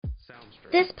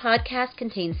This podcast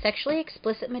contains sexually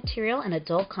explicit material and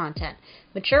adult content.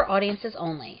 Mature audiences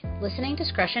only. Listening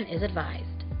discretion is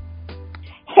advised.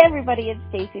 Hey everybody, it's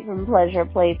Stacy from Pleasure,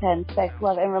 Playpen, Sex,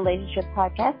 Love, and Relationship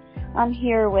Podcast. I'm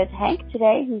here with Hank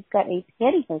today, who's got a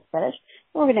pantyhose fetish.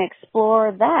 We're going to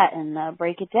explore that and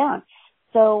break it down.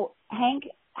 So, Hank,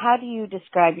 how do you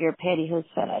describe your pantyhose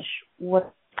fetish?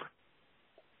 What?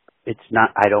 It's not,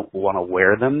 I don't want to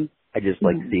wear them. I just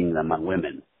like seeing them on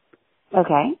women.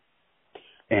 Okay.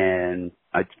 And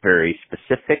it's very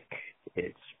specific.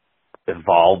 It's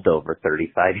evolved over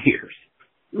 35 years.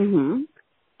 Mm-hmm.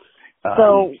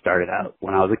 So started out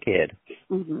when I was a kid.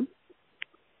 Mm-hmm.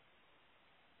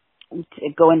 To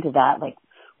go into that, like,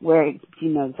 where do you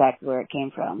know exactly where it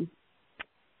came from?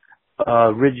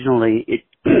 Originally, it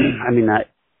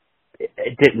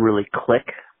didn't really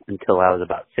click until I was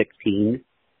about 16,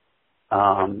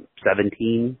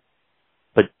 17.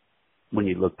 But when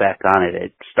you look back on it,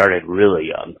 it started really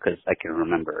young because I can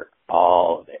remember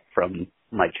all of it from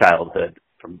my childhood,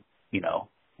 from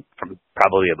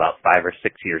probably about 5 or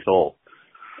 6 years old.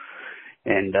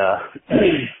 And,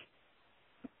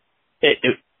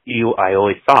 I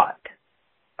always saw it.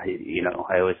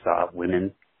 I always saw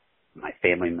women, my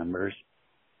family members,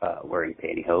 wearing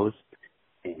pantyhose,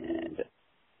 and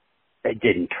it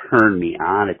didn't turn me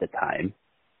on at the time,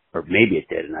 or maybe it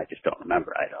did and I just don't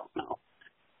remember, I don't know.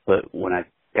 But when I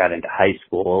got into high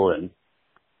school and,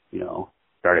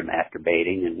 started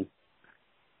masturbating and,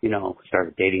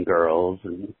 started dating girls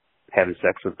and having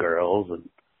sex with girls and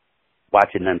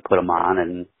watching them put them on,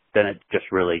 and then it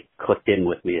just really clicked in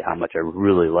with me how much I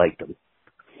really liked them.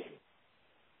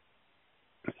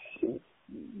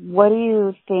 What do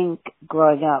you think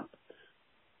growing up,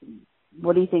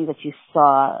 what do you think that you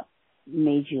saw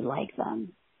made you like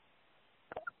them?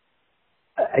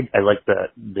 I like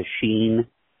the sheen.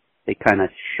 They kind of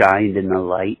shined in the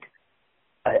light.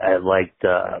 I liked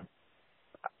the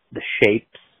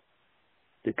shapes,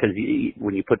 because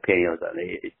when you put pantyhose on,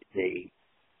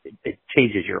 it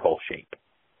changes your whole shape.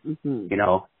 Mm-hmm.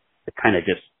 It kind of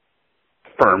just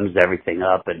firms everything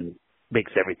up and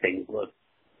makes everything look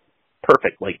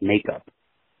perfect, like makeup,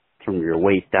 from your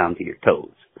waist down to your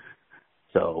toes.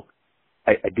 So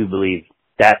I do believe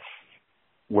that's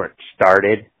where it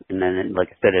started, and then, like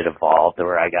I said, it evolved to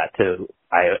where I got to,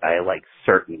 I like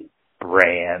certain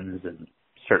brands and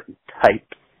certain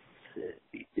types.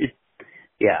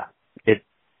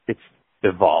 It's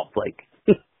evolved like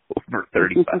over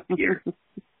 35 years.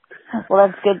 Well,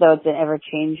 that's good, though. It's an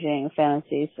ever-changing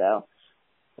fantasy. So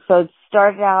it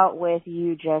started out with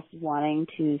you just wanting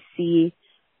to see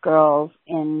girls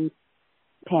in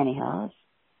pantyhose.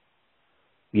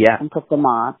 Yeah. And put them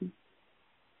on.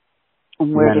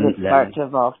 And where did it start to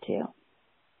evolve to?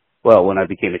 Well, when I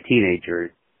became a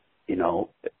teenager,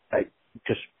 I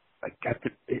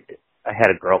had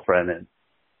a girlfriend, and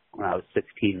when I was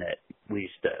 16 that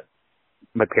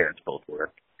my parents both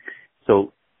worked.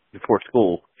 So before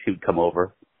school, she would come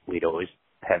over. We'd always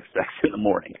have sex in the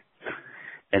morning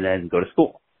and then go to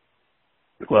school.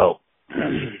 Well,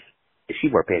 she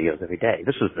wore pantyhose every day.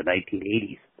 This was the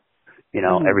 1980s.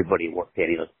 Everybody wore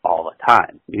pantyhose all the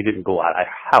time. You didn't go out of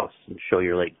your house and show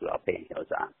your legs without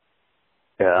pantyhose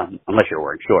on, unless you're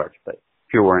wearing shorts. But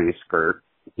if you're wearing a skirt,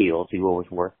 heels, you always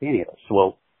wore pantyhose.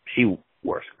 Well, she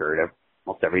wore a skirt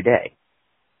almost every day.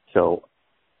 So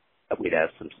we'd have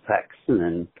some sex, and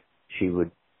then she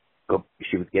would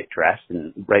get dressed,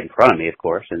 and right in front of me, of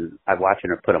course, and watching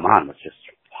her put them on was just,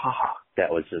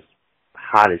 that was just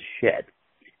hot as shit.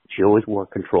 She always wore a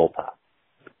control top.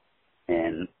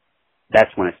 And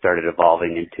that's when it started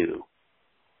evolving into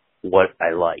what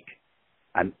I like.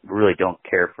 I really don't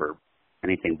care for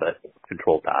anything but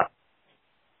control top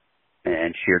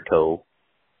and sheer toe,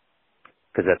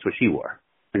 because that's what she wore.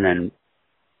 And then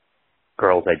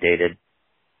girls I dated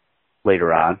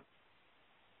later on,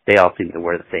 they all seemed to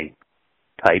wear the same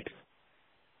types.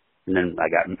 And then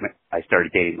I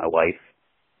started dating my wife.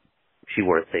 She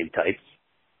wore the same types.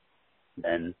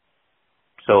 And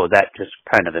so that just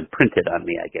kind of imprinted on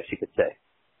me, I guess you could say.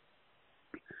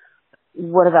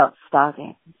 What about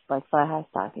stockings, like thigh-high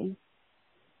stockings?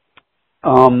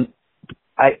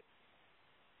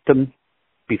 Them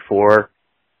before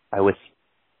I was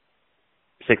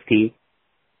 16,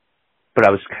 but I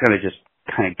was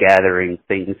kind of gathering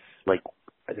things, like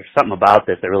there's something about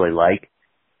this I really like.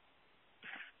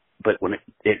 But when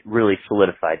it really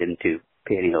solidified into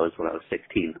pantyhose when I was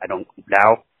 16, I don't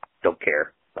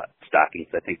care about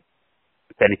stockings. I think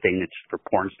if anything, it's for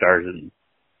porn stars and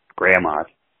grandmas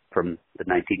from the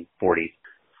 1940s.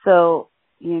 So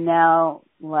you now,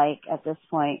 like, at this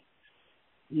point,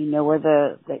 you know where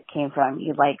that came from.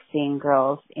 You like seeing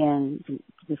girls in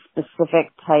the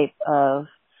specific type of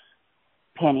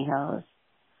pantyhose.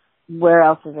 Where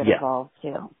else has it evolved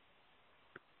to?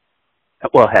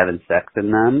 Well, having sex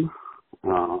in them.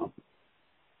 Well,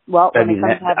 when it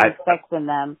comes to having sex in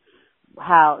them,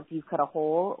 how do you cut a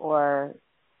hole or?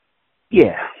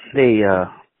 Yeah, they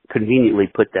conveniently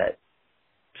put that,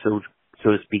 so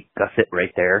to speak, gusset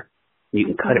right there. You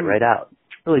can cut it right out.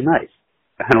 It's really nice.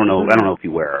 I don't know if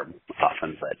you wear them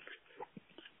often,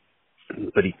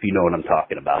 but if you know what I'm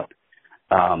talking about.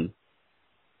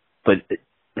 But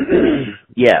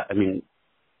yeah, I mean,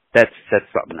 that's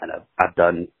something that I've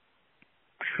done.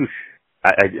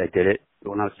 I did it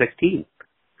when I was 16,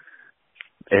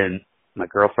 and my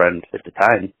girlfriend at the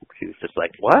time, she was just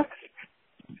like, "What?"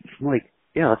 I'm like,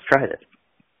 "Yeah, let's try this."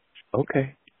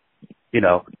 Okay. You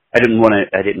know,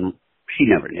 she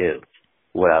never knew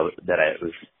that I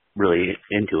was really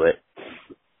into it.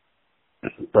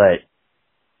 But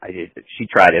I did. She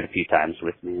tried it a few times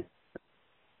with me.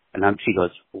 And she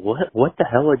goes, what the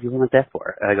hell would you want that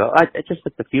for? And I go, I just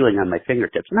like the feeling on my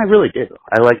fingertips. And I really do.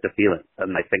 I like the feeling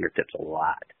on my fingertips a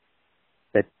lot.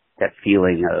 That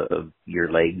feeling of your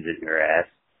legs and your ass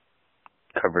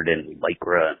covered in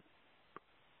Lycra,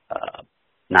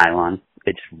 nylon.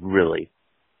 It just really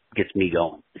gets me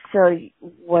going. So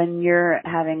when you're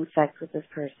having sex with this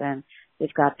person,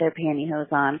 they've got their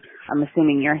pantyhose on. I'm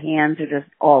assuming your hands are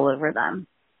just all over them.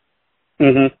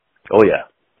 Mhm. Oh yeah.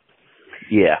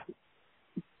 Yeah.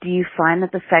 Do you find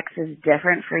that the sex is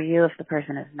different for you if the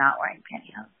person is not wearing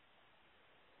pantyhose?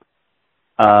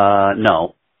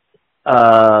 No.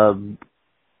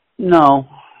 No.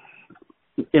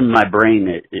 In my brain,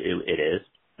 it is.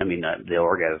 I mean, the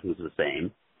orgasm is the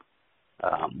same.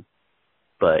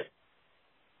 But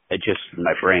it just, in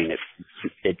my brain,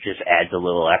 it just adds a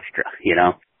little extra, you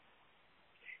know?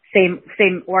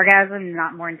 Same orgasm,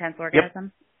 not more intense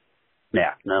orgasm? Yep.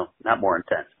 Yeah, no, not more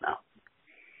intense, no.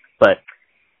 But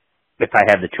if I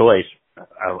have the choice,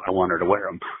 I want her to wear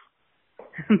them.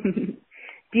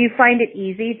 Do you find it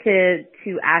easy to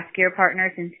ask your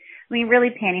partner, since, I mean,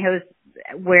 really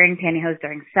wearing pantyhose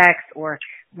during sex or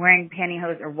wearing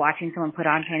pantyhose or watching someone put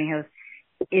on pantyhose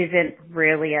isn't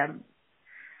really a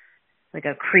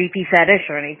creepy fetish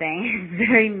or anything. It's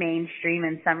very mainstream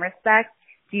in some respects.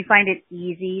 Do you find it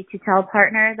easy to tell a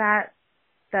partner that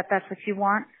that's what you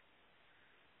want?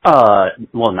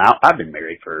 Well, now I've been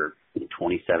married for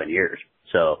 27 years,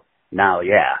 so now,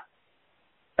 yeah.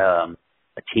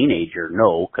 A teenager,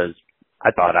 no, because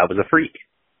I thought I was a freak.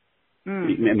 I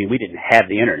mean, we didn't have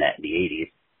the internet in the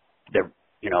 80s. There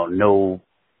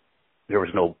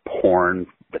was no porn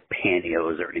with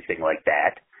pantyhose or anything like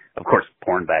that. Of course,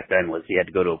 porn back then was you had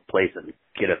to go to a place and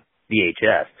get a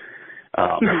VHS.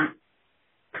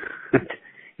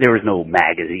 There was no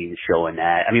magazine showing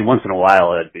that. I mean, once in a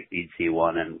while you'd see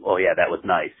one, and oh yeah, that was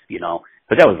nice, you know.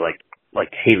 But that was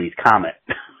like Halley's Comet,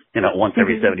 you know, once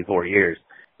every 74 years.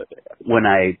 When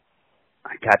I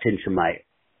got into my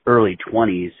early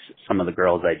 20s, some of the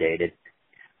girls I dated,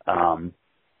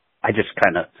 I just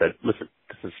kind of said, listen,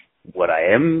 this is what I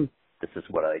am. This is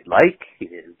what I like,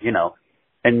 you know.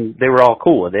 And they were all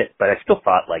cool with it, but I still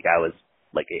thought like I was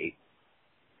like a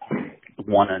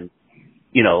one, and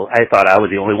you know, I thought I was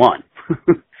the only one.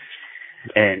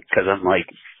 And because I'm like,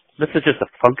 this is just a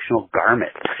functional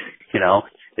garment, you know.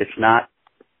 It's not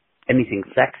anything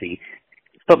sexy.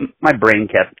 But my brain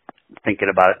kept thinking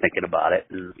about it,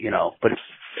 and, you know. But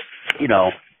you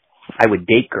know, I would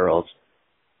date girls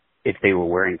if they were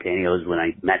wearing pantyhose when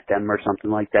I met them or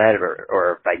something like that,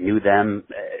 or if I knew them,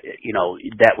 you know,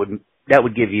 that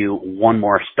would give you one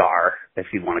more star, if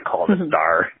you want to call it a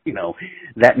star, you know.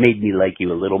 That made me like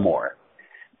you a little more,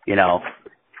 you know.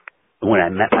 When I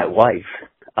met my wife,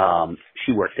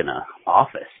 she worked in an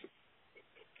office,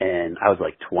 and I was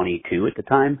like 22 at the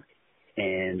time,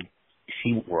 and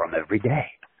she wore them every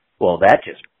day. Well, that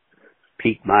just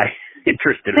piqued my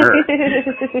interest in her.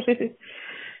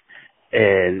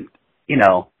 And, you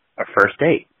know, our first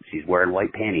date, she's wearing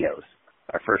white pantyhose.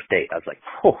 Our first date, I was like,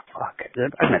 oh, fuck,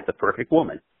 I met the perfect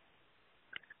woman.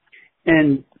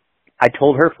 And I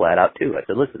told her flat out, too. I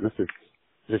said, listen, this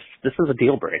is a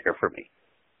deal breaker for me.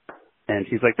 And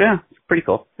she's like, yeah, it's pretty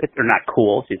cool. They're not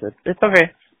cool. She said, it's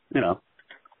okay, you know.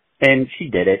 And she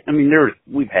did it. I mean,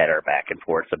 we've had our back and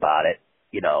forth about it,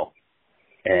 you know.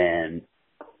 And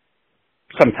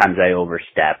sometimes I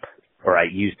overstep, or I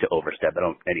used to overstep. I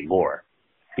don't anymore.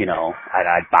 You know,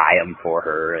 I'd buy them for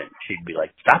her, and she'd be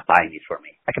like, stop buying these for me.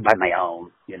 I can buy my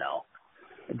own, you know.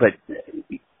 But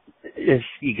if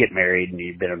you get married and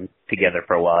you've been together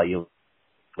for a while, you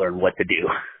learn what to do.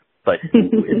 But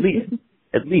at least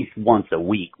at least once a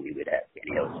week we would have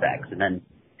pantyhose sex. And then,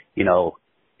 you know,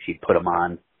 she'd put them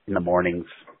on in the mornings,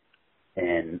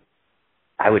 and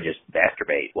I would just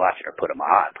masturbate watching her put them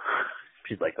on.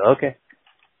 She's like, okay,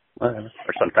 whatever.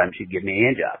 Or sometimes she'd give me a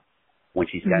hand job when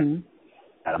she's got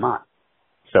them on.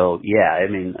 So, yeah, I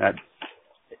mean,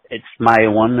 it's my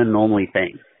one and only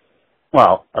thing.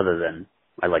 Well, other than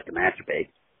I like to masturbate.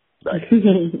 But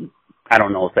I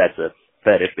don't know if that's a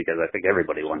fetish, because I think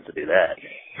everybody wants to do that.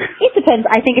 It depends.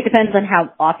 I think it depends on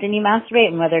how often you masturbate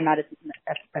and whether or not it's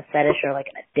a fetish or like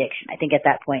an addiction. I think at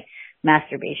that point,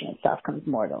 masturbation itself comes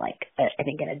more to like, I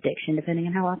think, an addiction, depending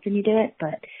on how often you do it,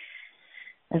 but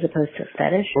as opposed to a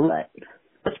fetish. Well, but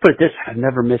let's put it this: I've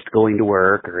never missed going to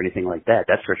work or anything like that.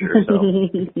 That's for sure. So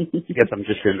I guess I'm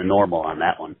just in the normal on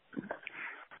that one.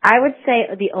 I would say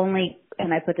the only,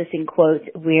 and I put this in quotes,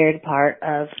 weird part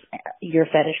of your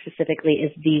fetish specifically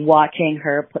is the watching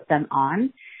her put them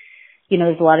on. You know,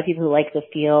 there's a lot of people who like to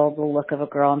feel the look of a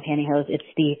girl in pantyhose. It's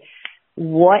the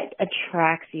what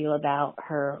attracts you about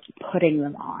her putting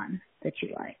them on that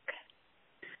you like.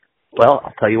 Well,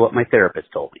 I'll tell you what my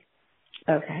therapist told me.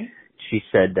 Okay. She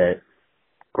said that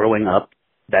growing up,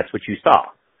 that's what you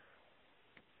saw,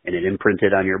 and it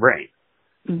imprinted on your brain.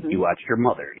 You watched your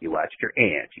mother, you watched your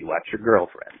aunt, you watched your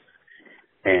girlfriend,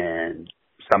 and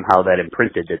somehow that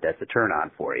imprinted that that's a turn on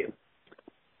for you.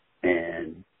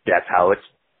 And that's how it's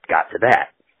got to that.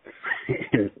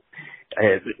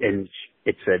 and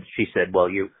she said, well,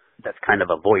 that's kind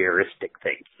of a voyeuristic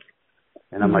thing.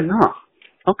 And I'm like,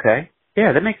 oh, okay.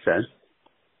 Yeah, that makes sense.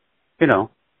 You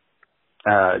know,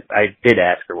 I did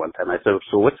ask her one time, I said,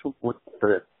 so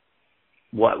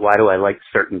why do I like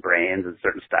certain brands and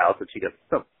certain styles? And she goes,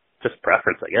 oh, just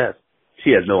preference, I guess.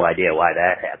 She has no idea why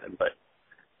that happened, but,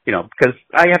 you know, because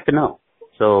I have to know.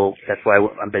 So that's why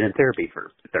I've been in therapy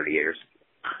for 30 years.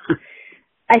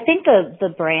 I think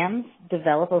the brands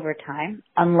develop over time,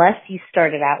 unless you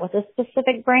started out with a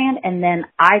specific brand, and then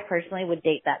I personally would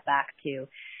date that back to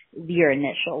your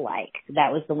initial like.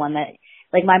 That was the one that,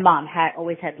 like, my mom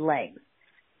always had Legs,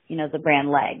 you know, the brand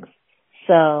Legs.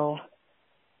 So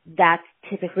that's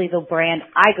typically the brand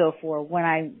I go for when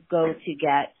I go to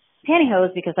get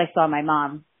pantyhose, because I saw my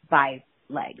mom buy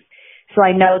Legs. So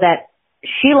I know that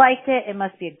she liked it. It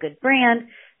must be a good brand.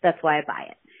 That's why I buy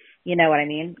it. You know what I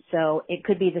mean? So it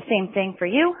could be the same thing for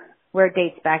you, where it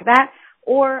dates back that,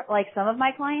 or like some of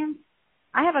my clients.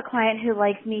 I have a client who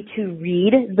likes me to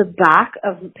read the back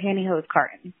of pantyhose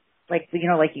cartons. Like, you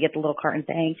know, like you get the little carton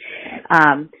thing.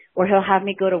 Or he'll have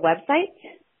me go to websites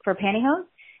for pantyhose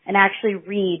and actually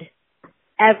read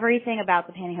everything about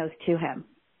the pantyhose to him.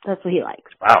 That's what he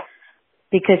likes. Wow.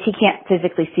 Because he can't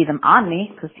physically see them on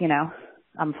me, because, you know,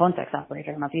 I'm a phone sex operator.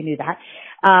 I don't know if you knew that.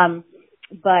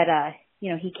 You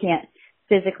know, he can't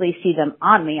physically see them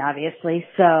on me, obviously.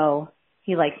 So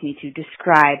he likes me to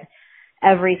describe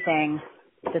everything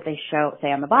that they show,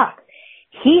 say, on the box.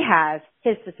 He has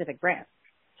his specific brand.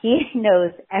 He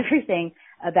knows everything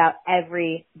about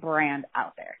every brand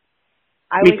out there.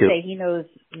 I would say he knows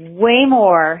way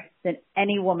more than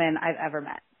any woman I've ever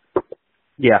met.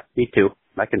 Yeah, me too.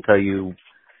 I can tell you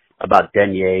about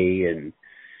Denier and,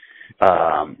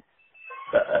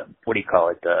 what do you call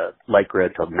it,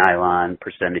 lycra to nylon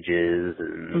percentages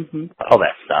and all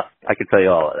that stuff. I can tell you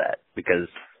all of that, because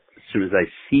as soon as I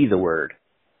see the word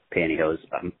pantyhose,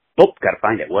 I'm, gotta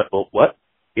find it. What?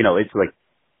 You know, it's like,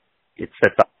 it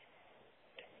sets up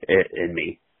in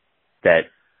me that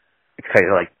it's kind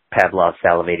of like Pavlov's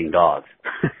salivating dogs.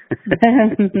 But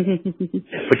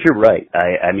you're right.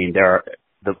 I mean, there are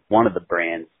one of the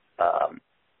brands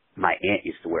my aunt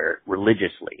used to wear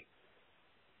religiously,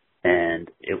 and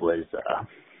it was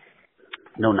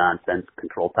no nonsense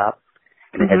control top,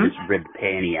 and it had this ribbed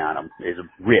panty on them. It's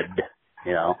ribbed,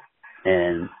 you know,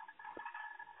 and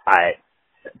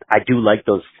I do like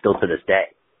those still to this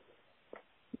day.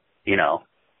 You know,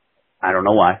 I don't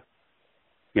know why.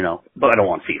 You know, but I don't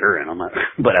want to see her in them.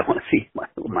 But I want to see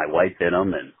my wife in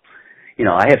them, and you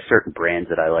know, I have certain brands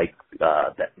that I like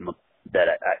that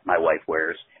my wife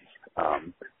wears.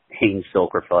 Hanes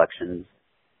Silk Reflections.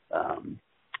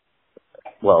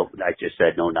 Well, I just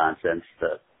said no nonsense.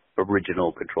 The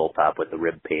original control top with the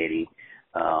rib panty.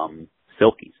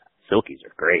 Silkies. Silkies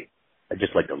are great. I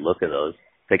just like the look of those.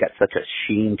 They got such a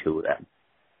sheen to them.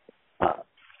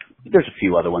 There's a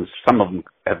few other ones. Some of them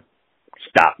have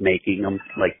stopped making them.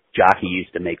 Like Jockey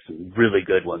used to make some really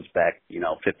good ones back,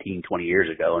 15, 20 years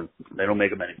ago, and they don't make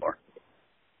them anymore.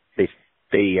 They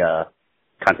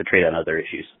concentrate on other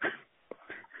issues.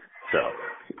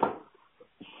 So,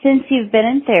 since you've been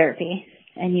in therapy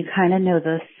and you kind of know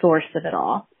the source of it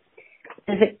all,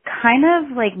 does it kind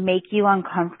of like make you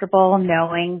uncomfortable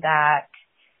knowing that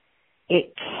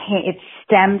it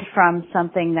stemmed from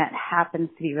something that happens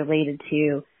to be related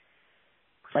to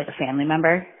like a family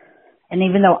member. And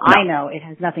even though I know it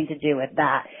has nothing to do with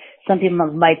that, some people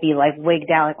might be like wigged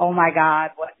out, like, oh my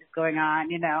God, what is going on,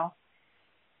 you know?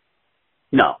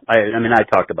 No, I mean, I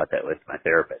talked about that with my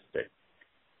therapist. That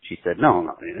she said, no,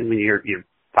 I mean, you're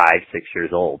 5, 6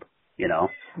 years old, you know?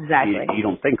 Exactly. You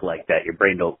don't think like that. Your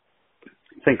brain don't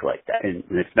think like that. And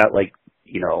it's not like,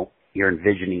 you know, you're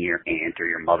envisioning your aunt or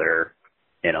your mother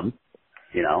in them,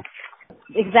 you know?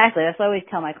 Exactly. That's what I always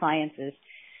tell my clients is,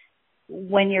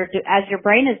 when as your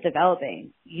brain is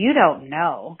developing, you don't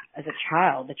know as a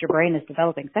child that your brain is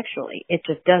developing sexually. It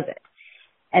just does it.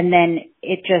 And then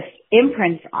it just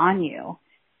imprints on you.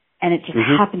 And it just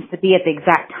happens to be at the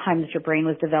exact time that your brain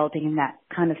was developing in that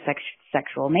kind of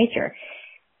sexual nature.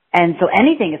 And so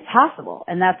anything is possible.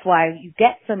 And that's why you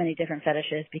get so many different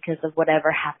fetishes, because of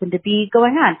whatever happened to be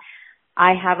going on.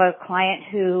 I have a client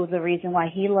who the reason why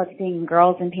he loves seeing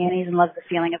girls in panties and loves the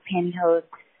feeling of pantyhose,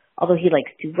 although he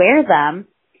likes to wear them,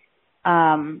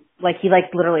 like he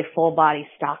likes literally full body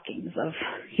stockings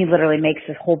he literally makes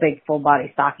a whole big full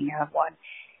body stocking out of one.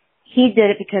 He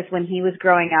did it because when he was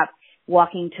growing up,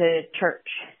 walking to church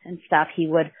and stuff, he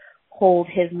would hold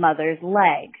his mother's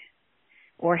leg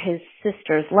or his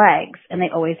sister's legs, and they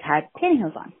always had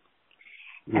pantyhose on.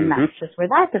 And that's just where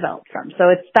that developed from. So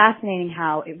it's fascinating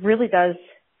how it really does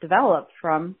develop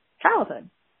from childhood.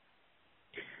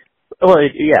 Well,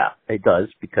 it does,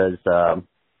 because,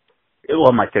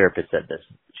 my therapist said this.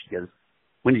 She goes,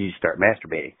 when did you start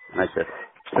masturbating? And I said,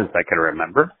 since I can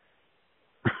remember.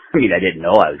 I mean, I didn't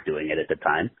know I was doing it at the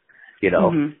time, you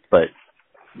know, but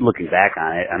looking back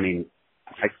on it, I mean,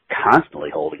 I constantly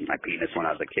holding my penis when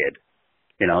I was a kid.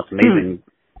 You know, it's amazing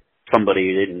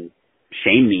somebody didn't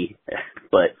shame me,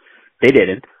 but they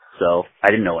didn't, so I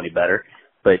didn't know any better.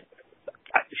 But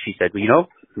she said, well, you know,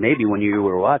 maybe when you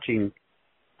were watching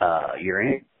your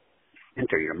aunt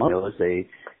or your mother,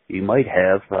 you might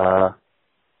have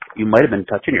been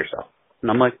touching yourself.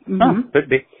 And I'm like, oh, could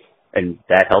be. And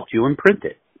that helped you imprint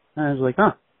it. And I was like,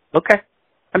 oh, okay.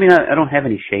 I mean, I don't have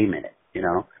any shame in it, you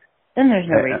know. Then there's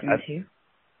no reason to.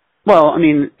 Well, I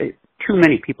mean, too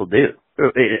many people do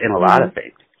in a lot of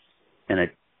things. And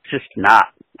it's just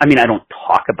not, I mean, I don't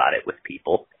talk about it with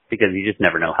people because you just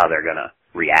never know how they're going to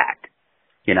react,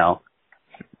 you know.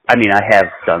 I mean, I have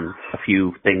done a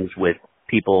few things with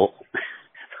people.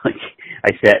 Like,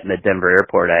 I sat in the Denver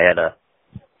airport. I had a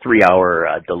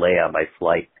 3-hour delay on my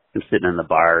flight. I'm sitting in the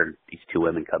bar, and these two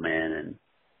women come in,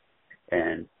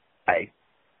 and I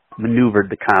maneuvered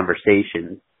the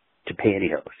conversation to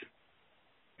pantyhose.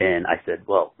 And I said,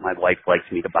 well, my wife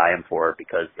likes me to buy them for her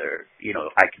because they're, you know,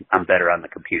 I'm better on the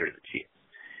computer than she is.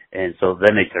 And so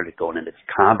then they started going into this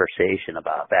conversation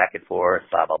about back and forth,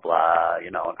 blah, blah, blah.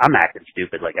 You know, I'm acting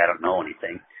stupid like I don't know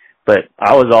anything. But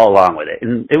I was all along with it.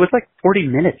 And it was like 40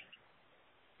 minutes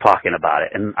talking about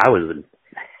it. And I was in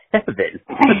heaven.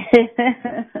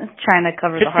 Trying to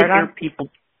cover the hard on people.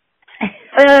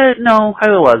 No, I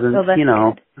wasn't, you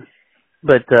know. Good.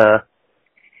 But,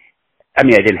 I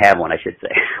mean, I didn't have one, I should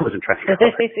say. I wasn't trying to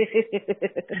cover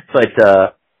it. But,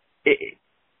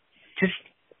 just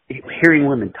hearing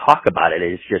women talk about it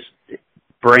is just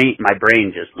my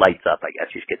brain just lights up, I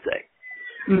guess you could say.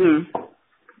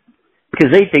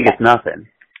 Because they think it's nothing.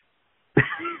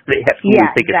 They absolutely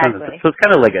think it's nothing. So it's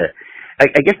kind of like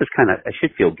I guess it's kind of, I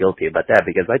should feel guilty about that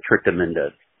because I tricked them into,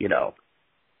 you know.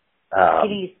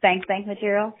 Giving you spank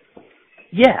material?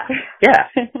 Yeah,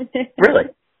 really.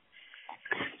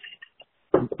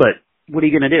 But what are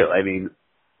you going to do? I mean,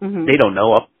 they don't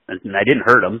know, and I didn't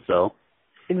hurt them, so.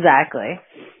 Exactly.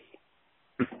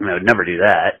 I would never do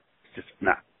that. It's just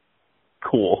not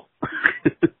cool.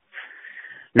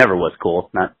 Never was cool.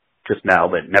 Not just now,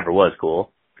 but never was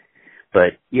cool.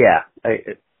 But yeah,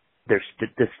 there's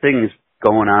this thing is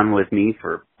going on with me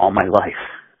for all my life.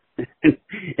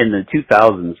 In the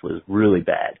 2000s was really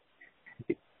bad.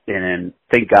 And then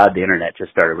thank God the internet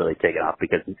just started really taking off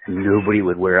because nobody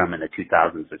would wear them in the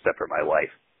 2000s except for my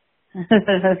wife.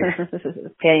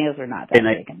 Pantyhose were not that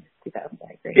big in 2000s,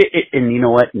 I agree. And you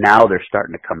know what? Now they're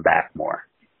starting to come back more.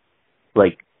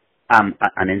 Like, on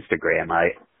Instagram,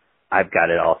 I've got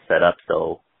it all set up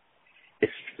so if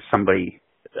somebody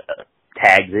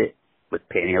tags it with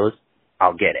pantyhose,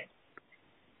 I'll get it.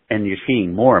 And you're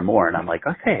seeing more and more, and I'm like,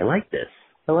 okay, I like this,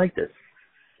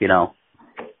 you know.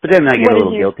 But then I get a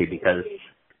little guilty because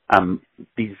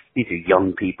these are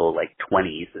young people, like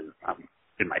 20s, and I'm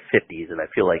in my 50s, and I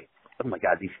feel like, oh my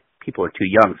God, these people are too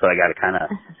young, so I got to kind of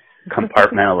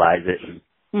compartmentalize it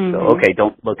and go, okay,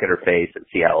 don't look at her face and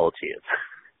see how old she is.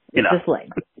 You know, just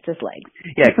legs.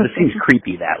 Yeah, because it seems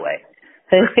creepy that way.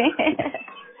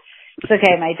 It's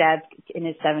okay. My dad's in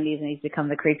his 70s and he's become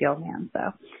the creepy old man. So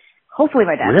hopefully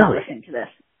my dad's not listening to this.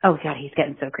 Oh God, he's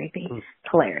getting so creepy. It's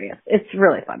hilarious. It's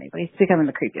really funny, but he's becoming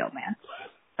the creepy old man.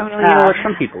 I mean, you know what?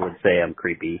 Some people would say I'm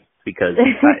creepy because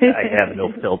I have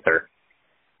no filter.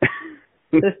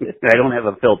 I don't have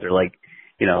a filter. Like,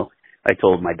 you know, I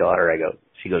told my daughter,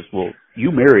 she goes, well,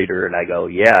 you married her. And I go,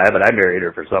 yeah, but I married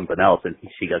her for something else. And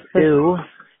she goes, ew.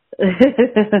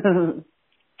 So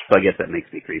I guess that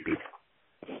makes me creepy.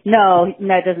 No,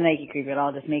 it doesn't make you creepy at all.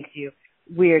 It just makes you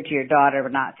weird to your daughter,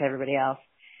 but not to everybody else.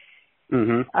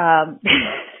 Mm-hmm.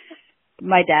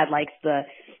 My dad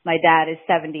is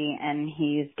 70 and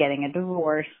he's getting a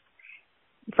divorce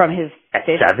from his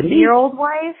 50-year-old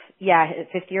wife. Yeah, his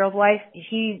 50-year-old wife.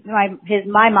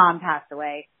 My mom passed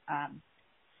away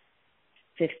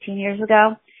 15 years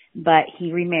ago, but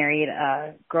he remarried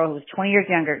a girl who was 20 years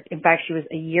younger. In fact, she was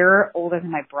a year older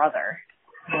than my brother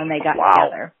when they got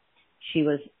together. She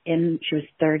was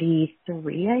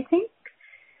 33, I think,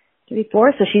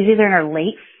 34. So she's either in her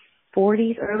late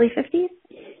 40s, early 50s.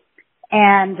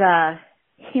 And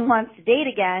he wants to date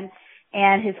again.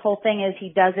 And his whole thing is he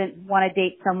doesn't want to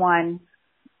date someone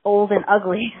old and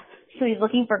ugly. So he's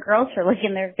looking for girls who are like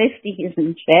in their 50s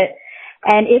and shit.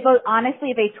 And if a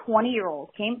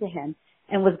 20-year-old came to him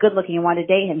and was good looking and wanted to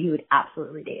date him, he would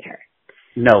absolutely date her.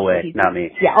 No way, not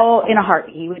me. Yeah, in a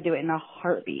heartbeat. He would do it in a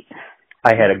heartbeat.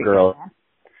 I had a girl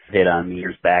hit on me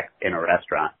years back in a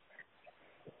restaurant.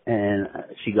 And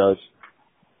she goes,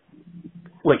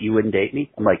 what, you wouldn't date me?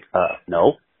 I'm like,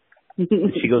 no.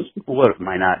 And she goes, what, am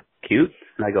I not cute?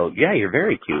 And I go, yeah, you're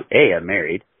very cute. A, I'm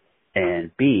married.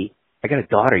 And B, I got a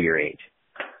daughter your age.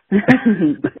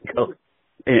 And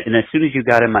as soon as you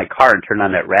got in my car and turned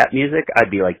on that rap music, I'd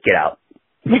be like, get out.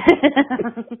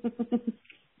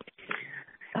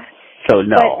 So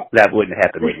no, that wouldn't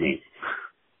happen with me.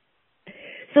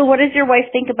 So what does your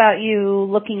wife think about you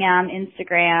looking on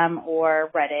Instagram or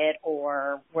Reddit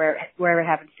or wherever it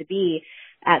happens to be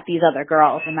at these other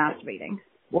girls and masturbating?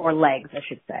 Or legs, I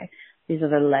should say. These are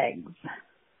the legs.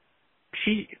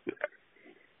 She's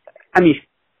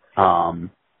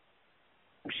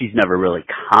never really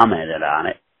commented on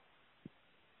it.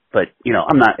 But, you know,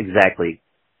 I'm not exactly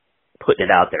putting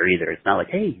it out there either. It's not like,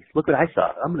 hey, look what I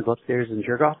saw. I'm going to go upstairs and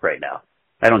jerk off right now.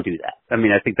 I don't do that. I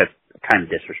mean, I think that's kind of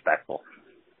disrespectful.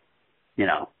 You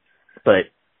know,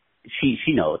 but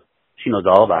she knows. She knows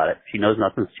all about it. She knows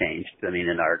nothing's changed. I mean,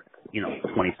 in our,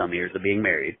 20-some years of being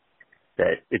married,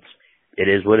 that it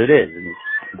is what it is, and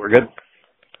we're good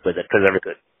with it because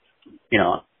everything,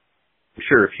 I'm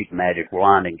sure if she could magic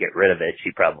wand and get rid of it,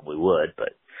 she probably would,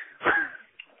 but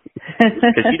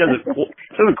because she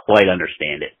doesn't quite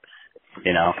understand it,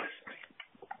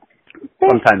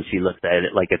 Sometimes she looks at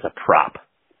it like it's a prop,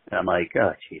 and I'm like,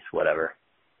 oh, jeez, whatever.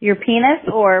 Your penis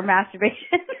or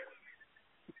masturbation?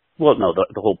 Well, no,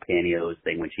 the whole pantyhose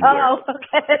thing when she wears it. Oh,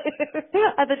 okay.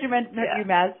 I thought you meant you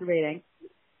masturbating.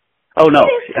 Oh, no.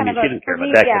 She didn't care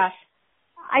about that. Yeah,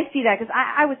 I see that because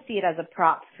I would see it as a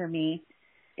prop for me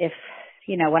if,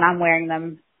 when I'm wearing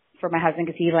them for my husband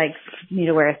because he likes me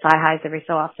to wear thigh highs every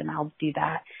so often. I'll do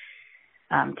that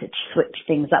to switch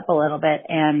things up a little bit.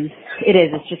 And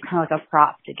it's just kind of like a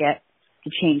prop to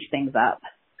change things up.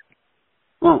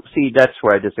 Well, see, that's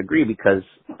where I disagree because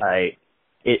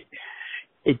it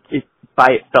by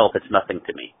itself, it's nothing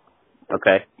to me.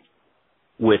 Okay?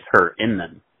 With her in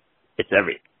them, it's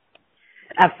everything.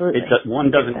 Absolutely.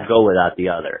 One doesn't go without the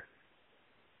other.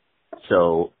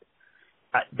 So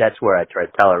that's where I try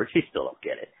to tell her. She still don't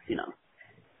get it,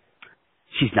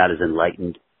 She's not as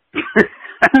enlightened.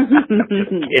 I'm just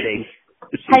kidding.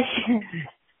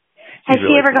 Has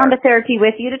she ever gone to therapy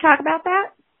with you to talk about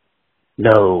that?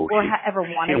 No. Or ever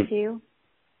wanted to?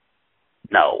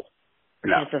 No. She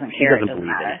just doesn't she care. doesn't believe in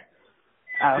it.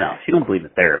 Oh. No, she don't believe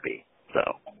in therapy. So.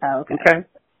 Oh, okay. Okay.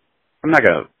 I'm not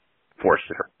going to force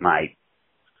my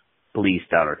beliefs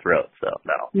down her throat, so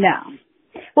no. No.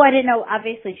 Well, I didn't know.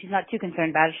 Obviously, she's not too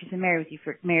concerned about it. She's been married to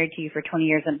you for 20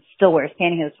 years and still wears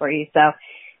pantyhose for you. So,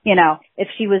 if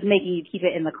she was making you keep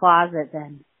it in the closet,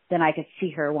 then I could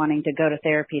see her wanting to go to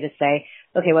therapy to say,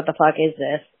 okay, what the fuck is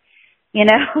this?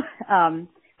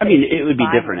 I mean, it would be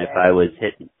different if I was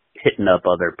hitting up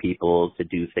other people to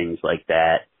do things like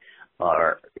that,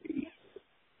 or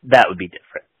that would be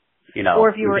different. Or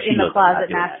if you were in the closet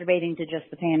masturbating to just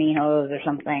the pantyhose or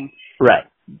something. Right.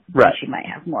 She might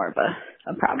have more of a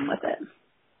problem with it.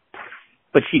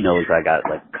 But she knows I got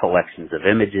like collections of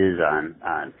images on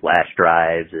flash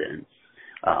drives and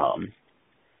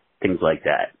things like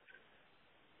that.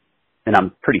 And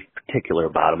I'm pretty particular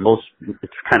about them.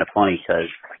 It's kind of funny because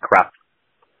I crop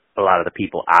a lot of the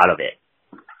people out of it.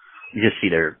 You just see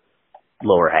their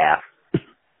lower half.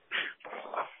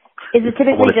 Is it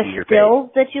typically just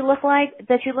stills that you look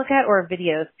at, or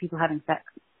videos of people having sex?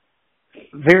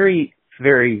 Very,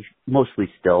 very mostly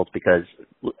stills, because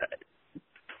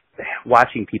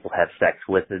watching people have sex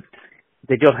with it,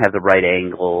 they don't have the right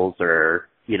angles, or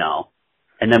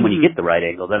and then when you get the right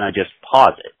angle, then I just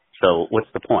pause it. So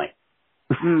what's the point?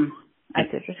 I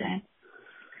see what you're saying.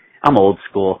 I'm old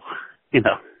school,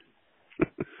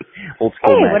 old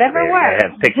school. Hey, whatever works. I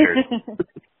have pictures.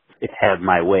 If I had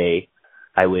my way,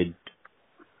 I would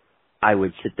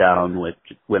sit down with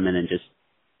women and just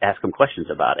ask them questions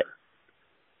about it.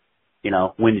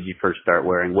 When did you first start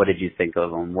wearing? What did you think of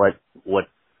them? What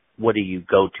do you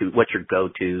go to? What's your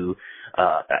go-to?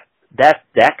 That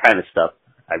kind of stuff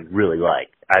I really like.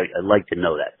 I like to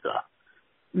know that stuff.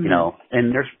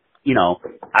 And there's,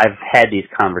 I've had these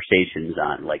conversations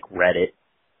on like Reddit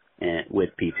and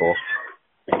with people,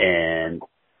 and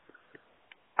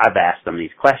I've asked them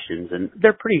these questions, and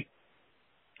they're pretty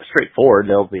straightforward.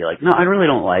 They'll be like, no, I really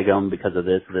don't like them because of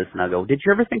this, and I go, did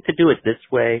you ever think to do it this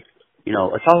way?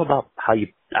 It's all about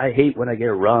I hate when I get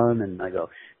a run, and I go,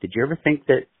 did you ever think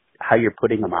that how you're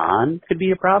putting them on could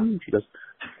be a problem? She goes,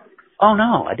 oh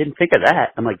no, I didn't think of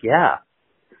that. I'm like, yeah.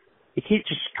 You can't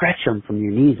just stretch them from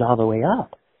your knees all the way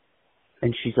up.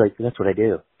 And she's like, that's what I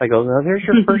do. I go, well, there's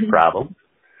your first problem.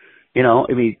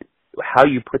 How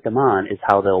you put them on is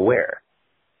how they'll wear.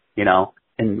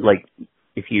 And like,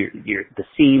 if the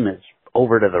seam is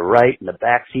over to the right and the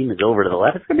back seam is over to the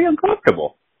left, it's going to be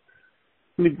uncomfortable.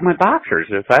 My boxers,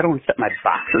 if I don't set my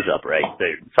boxers up right,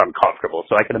 it's uncomfortable.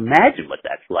 So I can imagine what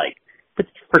that's like. But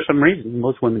for some reason,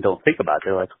 most women don't think about it.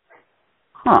 They're like,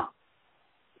 huh.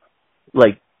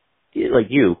 Like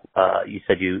you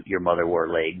said your mother wore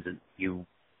legs, and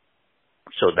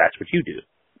so that's what you do.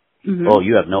 Mm-hmm. Oh,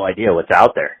 you have no idea what's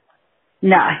out there.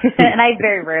 No, and I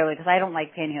very rarely, because I don't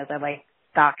like pantyhose. I like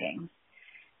stockings.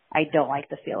 I don't like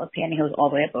the feel of pantyhose all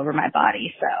the way up over my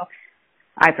body, so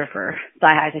I prefer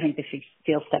thigh highs. I think they should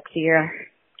feel sexier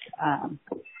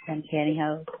than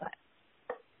pantyhose. But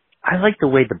I like the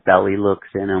way the belly looks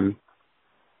in them,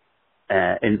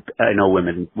 and I know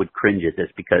women would cringe at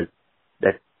this because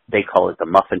that they call it the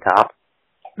muffin top,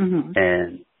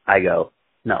 and I go,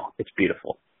 no, it's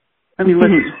beautiful. I mean,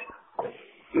 listen,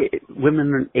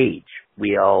 women age.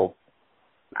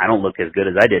 I don't look as good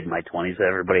as I did in my 20s.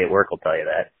 Everybody at work will tell you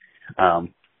that.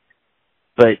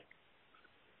 But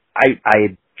I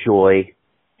enjoy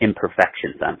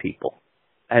imperfections on people.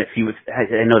 I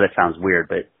know that sounds weird,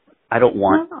 but I don't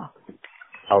want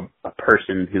a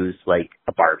person who's like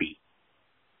a Barbie.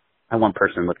 I want a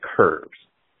person with curves.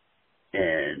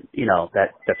 And,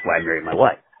 that's why I married my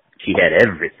wife. She had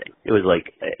everything. It was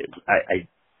like,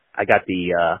 I got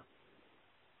the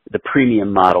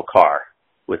premium model car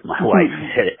with my wife.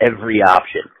 It had every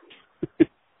option.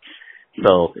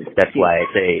 So that's why I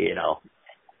say,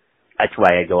 that's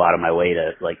why I go out of my way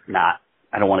to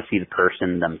I don't want to see the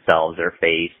person themselves, their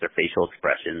face, their facial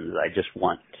expressions. I just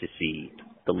want to see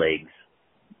the legs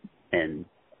and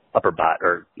upper body,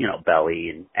 or, belly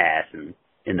and ass and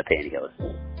in the pantyhose.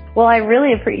 Well, I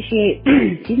really appreciate,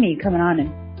 you coming on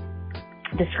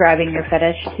and describing your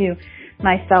fetish to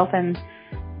myself and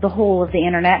the whole of the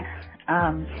internet.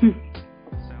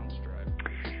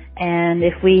 And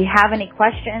if we have any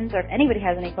questions, or if anybody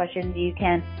has any questions, you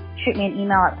can shoot me an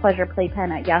email at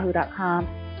pleasureplaypen@yahoo.com.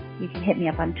 You can hit me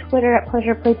up on Twitter at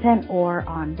pleasureplaypen, or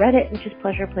on Reddit, which is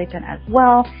pleasureplaypen as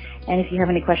well. And if you have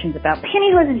any questions about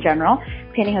pantyhose in general,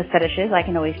 pantyhose fetishes, I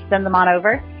can always send them on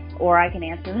over, or I can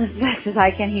answer them as best as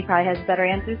I can. He probably has better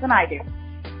answers than I do.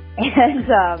 And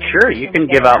sure, you can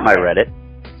give out my Reddit.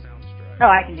 Oh,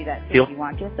 I can do that too if you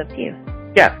want to. It's up to you.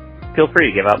 Yeah, feel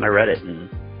free to give out my Reddit. And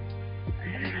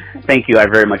thank you. I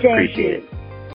very much appreciate it.